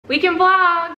Weekend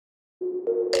vlog.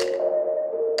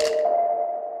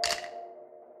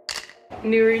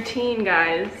 New routine,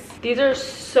 guys. These are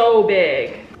so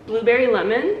big. Blueberry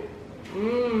lemon.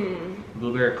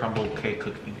 Blueberry crumble cake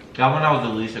cookie. That one I was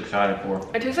the least excited for.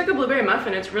 It tastes like a blueberry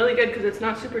muffin. It's really good because it's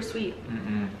not super sweet.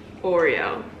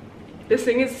 Oreo. This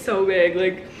thing is so big.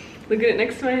 Like, look at it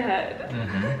next to my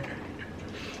head.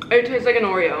 It tastes like an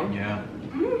Oreo. Yeah.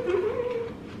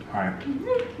 Alright.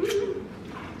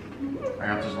 I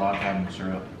got this log cabin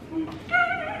syrup.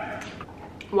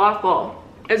 Waffle.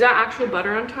 Is that actual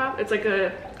butter on top? It's like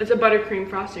it's a buttercream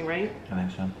frosting, right? I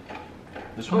think so.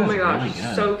 This one oh my gosh, really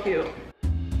good. So cute.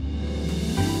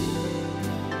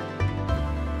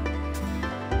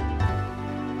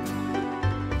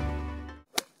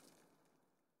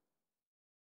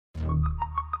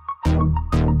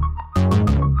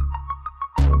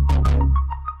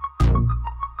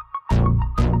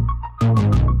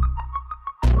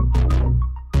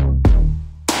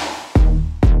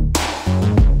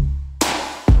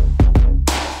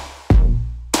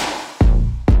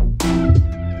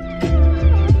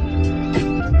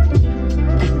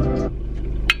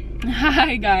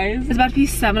 Hi guys, it's about to be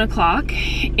 7 o'clock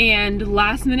and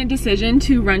last minute decision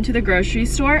to run to the grocery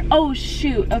store. Oh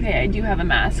shoot, okay, I do have a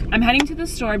mask. I'm heading to the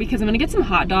store because I'm gonna get some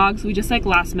hot dogs. We just like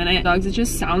last minute dogs, it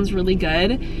just sounds really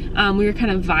good. We were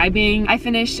kind of vibing. I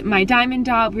finished my diamond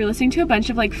dot. We were listening to a bunch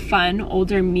of like fun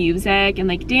older music and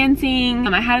like dancing.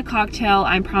 I had a cocktail.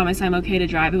 I promise I'm okay to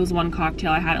drive. It was one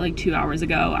cocktail. I had it like 2 hours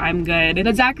ago. I'm good.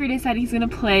 But Zachary decided he's gonna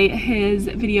play his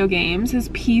video games, his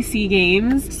PC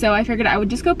games. So I figured I would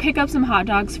just go pick up some hot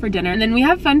dogs for dinner, and then we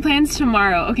have fun plans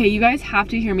tomorrow. Okay, you guys have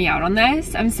to hear me out on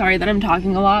this. I'm sorry that I'm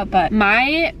talking a lot, but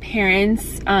my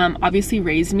parents obviously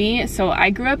raised me, so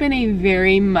I grew up in a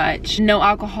very much no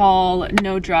alcohol,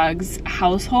 no drugs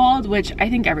household, which I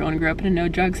think everyone grew up in a no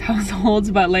drugs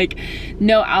household, but like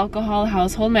no alcohol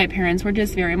household. My parents were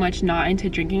just very much not into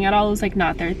drinking at all. It was like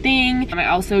not their thing. I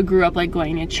also grew up like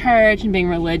going to church and being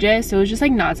religious, so it was just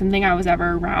like not something I was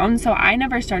ever around. So I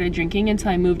never started drinking until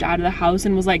I moved out of the house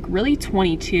and was like really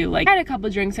 22. Like I had a couple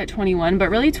drinks at 21, but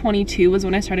really 22 was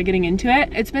when I started getting into it.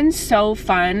 It's been so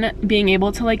fun being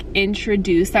able to like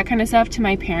introduce that kind of stuff to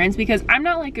my parents, because I'm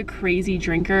not like a crazy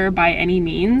drinker by any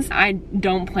means. I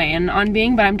don't plan on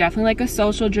being, but I'm definitely like a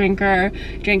social drinker,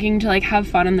 drinking to like have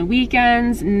fun on the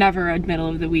weekends, never a middle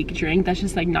of the week drink. That's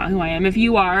just like not who I am. If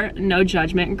you are, no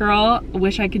judgment, girl.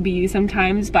 Wish I could be you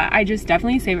sometimes, but I just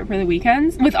definitely save it for the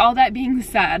weekends. With all that being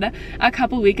said, a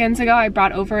couple weekends ago I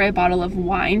brought over a bottle of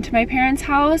wine to my parents'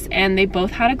 house, and they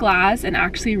both had a glass and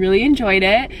actually really enjoyed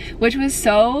it, which was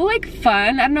so like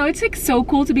fun. I don't know, it's like so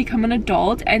cool to become an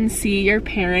adult and see your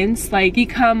parents like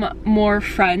become more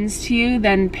friends to you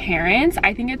than parents.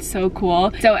 I think it's so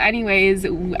cool. So anyways,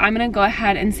 I'm gonna go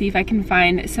ahead and see if I can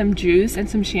find some juice and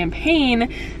some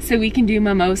champagne so we can do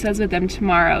mimosas with them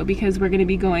tomorrow, because we're gonna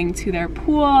be going to their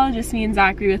pool, just me and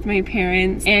Zachary with my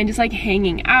parents, and just like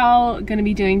hanging out. Gonna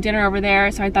be doing dinner over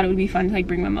there, so I thought it would be fun to like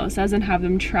bring mimosas and have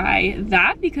them try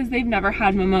that, because they've never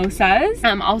had mimosas.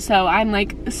 Also, I'm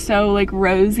like so like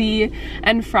rosy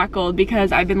and freckled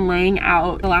because I've been laying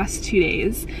out the last 2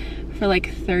 days for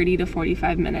like 30 to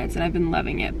 45 minutes and I've been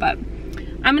loving it. But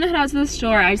I'm gonna head out to the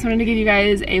store. I just wanted to give you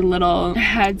guys a little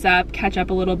heads up, catch up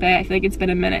a little bit. I feel like it's been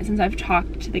a minute since I've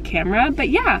talked to the camera, but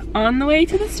yeah, on the way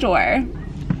to the store.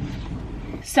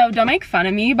 So don't make fun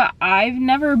of me, but I've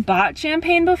never bought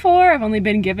champagne before. I've only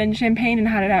been given champagne and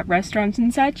had it at restaurants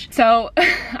and such. So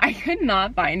I could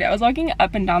not find it. I was walking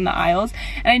up and down the aisles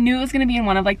and I knew it was gonna be in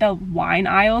one of like the wine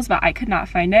aisles, but I could not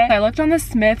find it. So I looked on the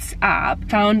Smith's app,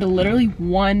 found literally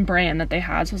one brand that they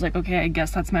had. So I was like, okay, I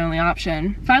guess that's my only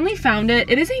option. Finally found it.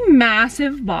 It is a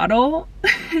massive bottle.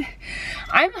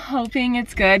 I'm hoping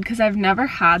it's good because I've never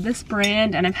had this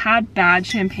brand and I've had bad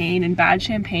champagne, and bad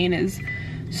champagne is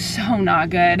so not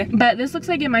good, but this looks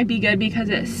like it might be good because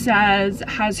it says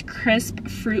has crisp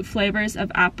fruit flavors of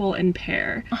apple and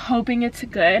pear. Hoping it's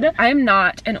good. I'm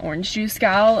not an orange juice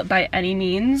gal by any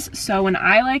means, so when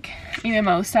I like a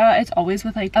mimosa, it's always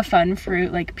with like a fun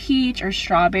fruit like peach or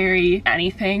strawberry,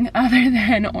 anything other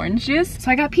than orange juice.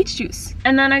 So I got peach juice,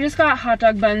 and then I just got hot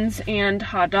dog buns and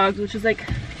hot dogs, which is like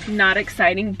not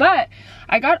exciting, but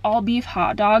I got all beef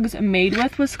hot dogs made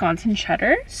with Wisconsin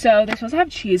cheddar, so they're supposed to have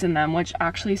cheese in them, which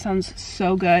actually sounds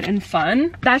so good and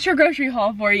fun. That's your grocery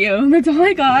haul for you. That's all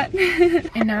I got.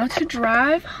 And now to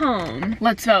drive home.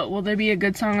 Let's vote. Will there be a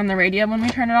good song on the radio when we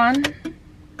turn it on?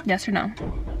 Yes or no?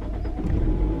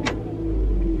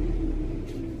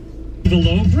 The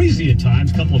low, breezy at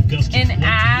times, couple of gusts. An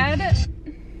ad.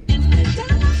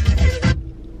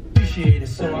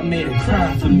 So I made her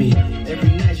cry for me. Every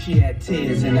night she had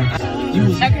tears in her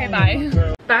eyes. Okay,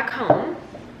 bye. back home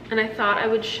and I thought I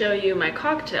would show you my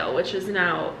cocktail, which is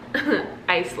now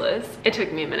iceless. It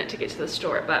took me a minute to get to the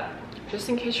store, but just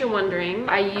in case you're wondering,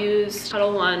 I used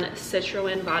Ketel One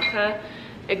Citroen vodka.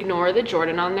 Ignore the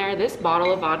Jordan on there. This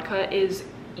bottle of vodka is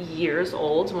years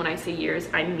old. When I say years,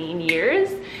 I mean years.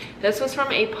 This was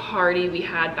from a party we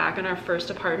had back in our first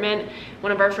apartment.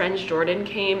 One of our friends, Jordan,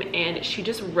 came and she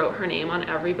just wrote her name on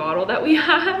every bottle that we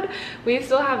had. We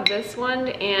still have this one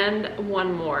and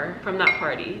one more from that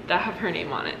party that have her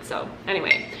name on it. So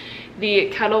anyway, the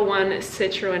Ketel One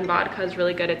Citroen vodka is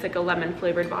really good. It's like a lemon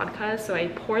flavored vodka. So I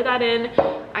pour that in.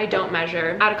 I don't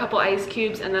measure. Add a couple ice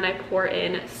cubes and then I pour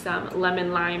in some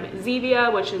lemon lime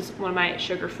Zevia, which is one of my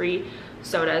sugar-free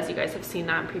sodas. You guys have seen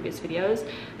that in previous videos.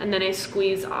 And then I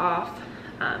squeeze off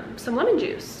some lemon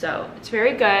juice. So it's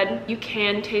very good. You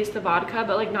can taste the vodka,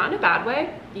 but like not in a bad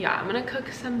way. Yeah, I'm gonna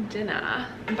cook some dinner.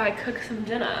 And by cook some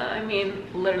dinner, I mean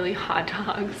literally hot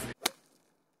dogs.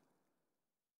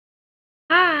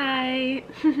 Hi.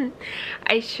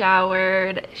 I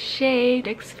showered, shaved,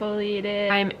 exfoliated.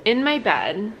 I'm in my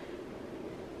bed.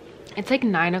 It's like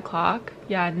 9 o'clock.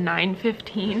 Yeah,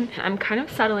 9:15. I'm kind of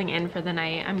settling in for the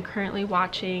night. I'm currently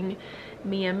watching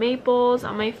Mia Maples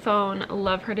on my phone.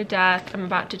 Love her to death. I'm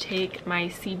about to take my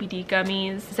CBD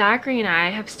gummies. Zachary and I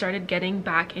have started getting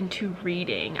back into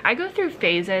reading. I go through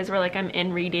phases where like I'm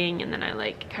in reading and then I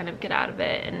like kind of get out of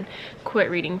it and quit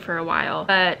reading for a while.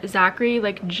 But Zachary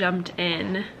like jumped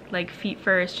in like feet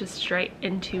first, just straight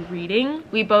into reading.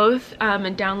 We both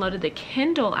downloaded the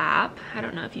Kindle app. I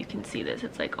don't know if you can see this.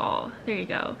 It's like all, there you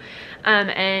go.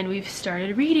 And we've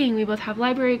started reading. We both have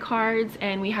library cards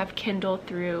and we have Kindle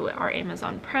through our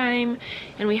Amazon Prime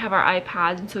and we have our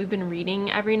iPads, and so we've been reading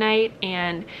every night.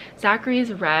 And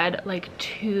Zachary's read like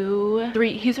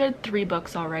he's read 3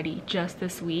 books already just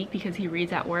this week because he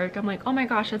reads at work. I'm like, oh my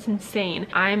gosh, that's insane.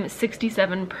 I'm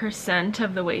 67%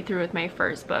 of the way through with my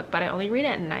first book, but I only read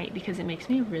at night because it makes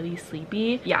me really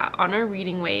sleepy. Yeah, on our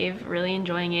reading wave, really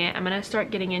enjoying it. I'm gonna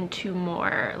start getting into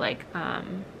more like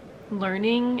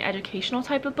learning, educational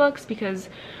type of books, because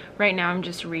right now I'm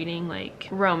just reading like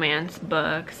romance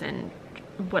books and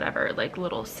whatever, like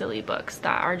little silly books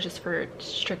that are just for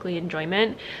strictly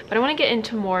enjoyment. But I want to get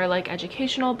into more like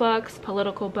educational books,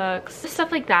 political books,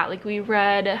 stuff like that. Like we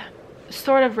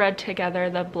sort of read together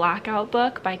the Blackout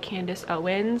book by Candace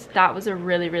Owens. That was a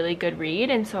really good read,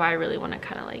 and so I really want to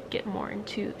kind of like get more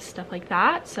into stuff like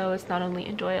that, so it's not only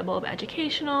enjoyable but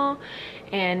educational.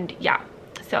 And yeah,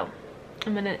 so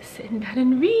I'm gonna sit in bed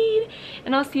and read,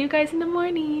 and I'll see you guys in the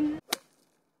morning.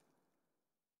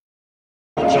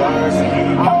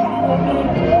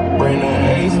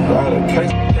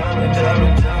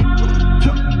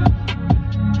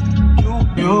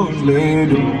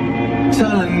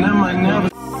 Telling them I never.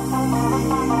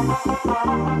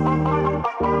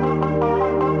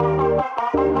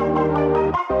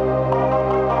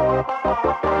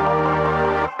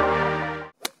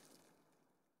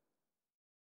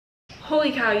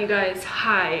 Holy cow, you guys.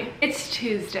 Hi. It's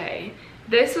Tuesday.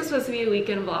 This was supposed to be a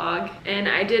weekend vlog and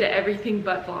I did everything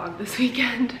but vlog this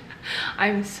weekend.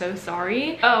 I'm so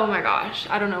sorry. Oh my gosh,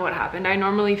 I don't know what happened. I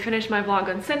normally finish my vlog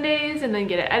on Sundays and then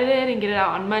get it edited and get it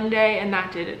out on Monday, and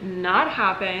that did not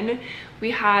happen.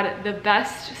 We had the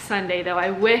best Sunday though. I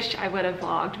wish I would have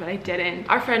vlogged, but I didn't.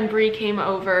 Our friend Bree came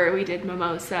over, we did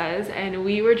mimosas, and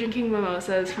we were drinking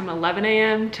mimosas from 11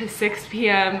 a.m. to 6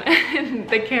 p.m. and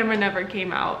the camera never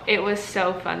came out. It was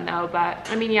so fun though, but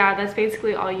I mean, yeah, that's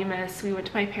basically all you miss. We went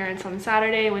to my parents on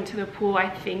Saturday, went to the pool. I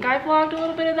think I vlogged a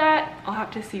little bit of that. I'll have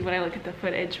to see when I look at the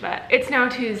footage, but it's now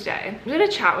Tuesday. I'm gonna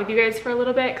chat with you guys for a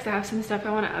little bit because I have some stuff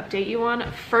I want to update you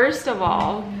on. First of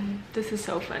all, this is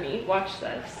so funny. Watch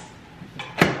this.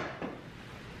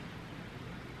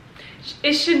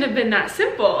 It shouldn't have been that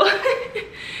simple.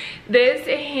 This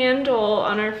handle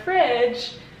on our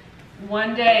fridge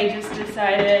one day just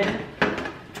decided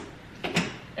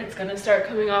it's gonna start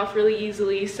coming off really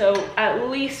easily. So at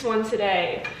least once a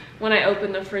day when I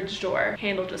open the fridge door,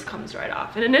 handle just comes right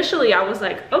off. And initially I was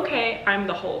like, okay, I'm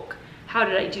the Hulk. How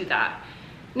did I do that?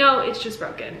 No, it's just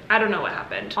broken. I don't know what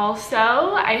happened. Also,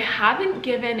 I haven't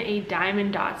given a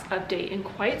Diamond Dots update in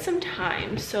quite some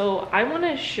time, so I want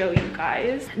to show you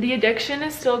guys. The addiction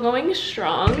is still going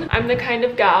strong. I'm the kind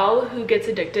of gal who gets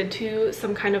addicted to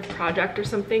some kind of project or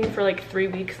something for like 3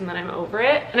 weeks and then I'm over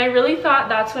it. And I really thought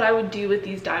that's what I would do with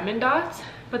these Diamond Dots,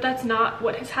 but that's not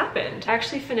what has happened. I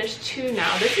actually finished 2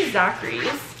 now. This is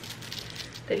Zachary's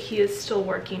that he is still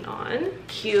working on.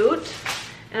 Cute.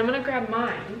 And I'm gonna grab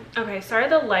mine. Okay, sorry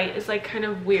the light is like kind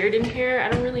of weird in here. I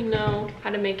don't really know how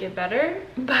to make it better,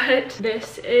 but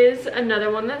this is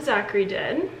another one that Zachary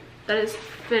did that is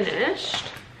finished.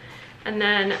 And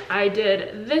then I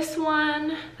did this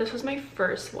one. This was my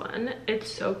first one.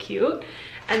 It's so cute.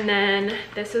 And then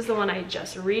this is the one I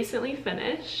just recently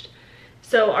finished.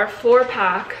 So our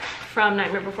 4-pack from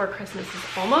Nightmare Before Christmas is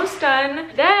almost done.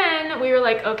 Then we were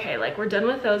like, okay, like we're done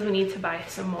with those, we need to buy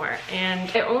some more. And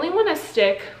I only want to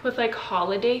stick with like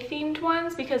holiday themed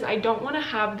ones because I don't want to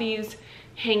have these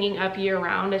hanging up year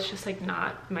round. It's just like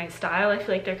not my style. I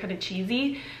feel like they're kind of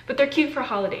cheesy, but they're cute for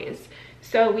holidays.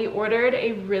 So we ordered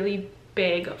a really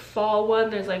big fall one.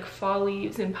 There's like fall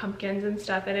leaves and pumpkins and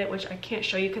stuff in it, which I can't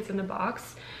show you because it's in the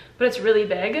box, but it's really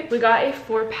big. We got a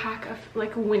 4-pack of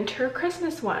like winter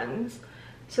Christmas ones.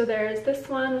 So there's this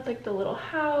one with like the little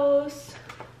house.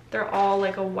 They're all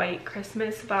like a white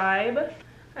Christmas vibe.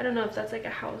 I don't know if that's like a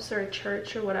house or a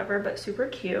church or whatever, but super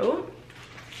cute.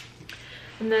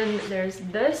 And then there's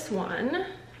this one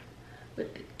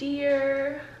with the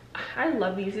deer. I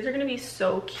love these. These are gonna be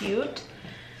so cute.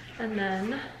 And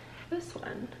then this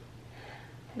one,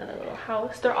 another little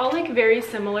house. They're all like very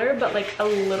similar, but like a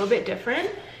little bit different.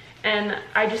 And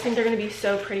I just think they're gonna be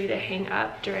so pretty to hang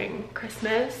up during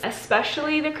Christmas,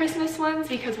 especially the Christmas ones,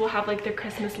 because we'll have like the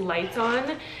Christmas lights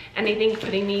on. And I think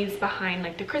putting these behind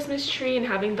like the Christmas tree and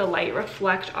having the light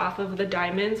reflect off of the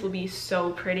diamonds will be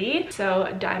so pretty.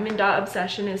 So Diamond Dot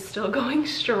Obsession is still going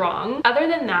strong. Other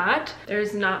than that,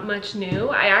 there's not much new.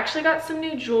 I actually got some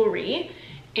new jewelry,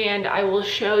 and I will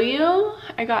show you.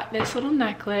 I got this little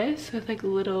necklace with like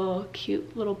little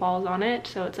cute little balls on it.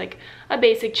 So it's like a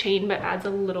basic chain, but adds a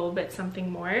little bit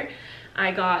something more.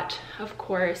 I got, of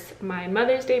course, my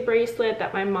Mother's Day bracelet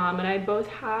that my mom and I both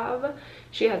have.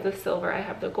 She has the silver, I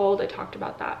have the gold. I talked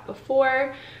about that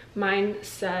before. Mine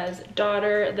says,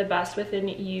 daughter, the best within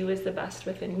you is the best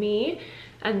within me.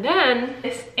 And then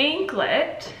this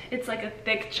anklet, it's like a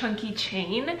thick chunky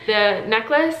chain. The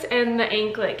necklace and the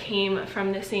anklet came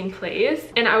from the same place,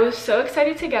 and I was so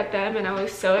excited to get them, and I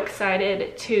was so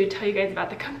excited to tell you guys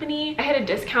about the company. I had a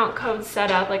discount code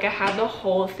set up, like I had the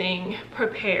whole thing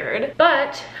prepared,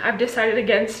 but I've decided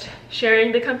against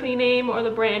sharing the company name or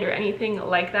the brand or anything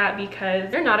like that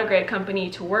because they're not a great company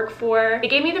to work for. They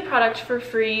gave me the product for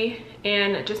free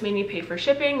and it just made me pay for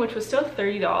shipping, which was still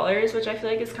 $30, which I feel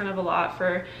like is kind of a lot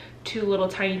for 2 little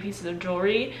tiny pieces of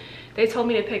jewelry. They told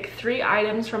me to pick 3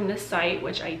 items from this site,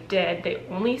 which I did. They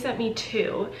only sent me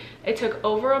 2. It took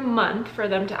over a month for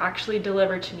them to actually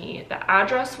deliver to me. The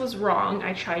address was wrong.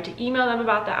 I tried to email them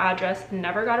about the address,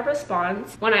 never got a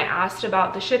response. When I asked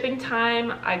about the shipping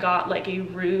time, I got like a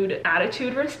rude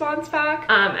attitude response back.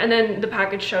 And then the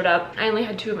package showed up. I only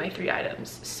had 2 of my 3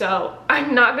 items. So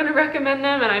I'm not gonna recommend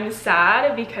them, and I'm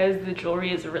sad because the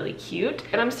jewelry is really cute.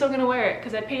 And I'm still gonna wear it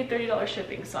because I paid $30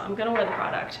 shipping, so I'm gonna wear the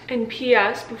product. And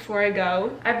PS, before I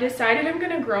go, I've decided I'm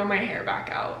gonna grow my hair back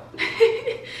out.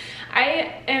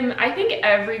 I think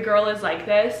every girl is like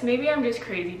this. Maybe I'm just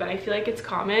crazy, but I feel like it's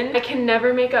common. I can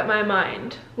never make up my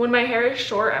mind. When my hair is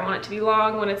short, I want it to be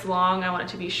long. When it's long, I want it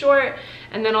to be short.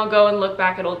 And then I'll go and look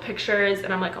back at old pictures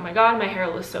and I'm like, oh my God, my hair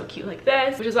looks so cute like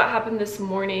this, which is what happened this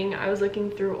morning. I was looking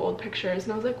through old pictures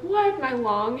and I was like, what? My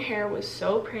long hair was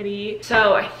so pretty.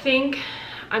 So I think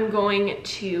I'm going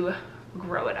to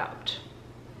grow it out.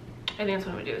 I think that's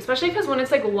what I'm gonna do, especially because when it's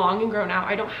like long and grown out,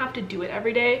 I don't have to do it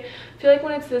every day. I feel like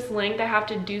when it's this length, I have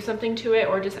to do something to it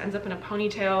or it just ends up in a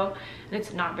ponytail and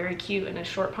it's not very cute in a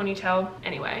short ponytail.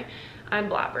 Anyway, I'm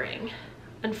blabbering.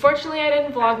 Unfortunately, I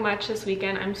didn't vlog much this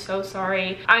weekend. I'm so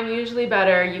sorry. I'm usually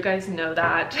better, you guys know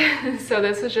that. So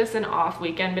this was just an off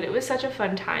weekend, but it was such a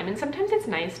fun time. And sometimes it's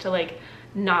nice to like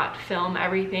not film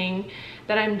everything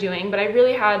that I'm doing, but I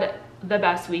really had the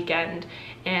best weekend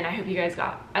and I hope you guys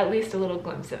got at least a little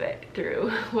glimpse of it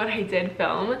through what I did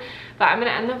film. But I'm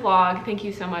gonna end the vlog. Thank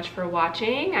you so much for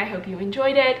watching. I hope you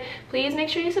enjoyed it. Please make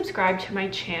sure you subscribe to my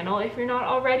channel if you're not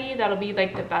already. That'll be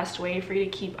like the best way for you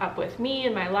to keep up with me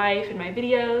and my life and my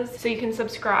videos. So you can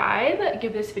subscribe,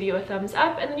 give this video a thumbs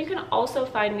up, and then you can also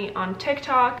find me on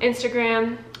TikTok,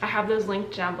 Instagram. I have those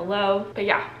linked down below. But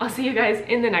yeah, I'll see you guys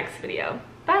in the next video.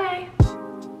 Bye.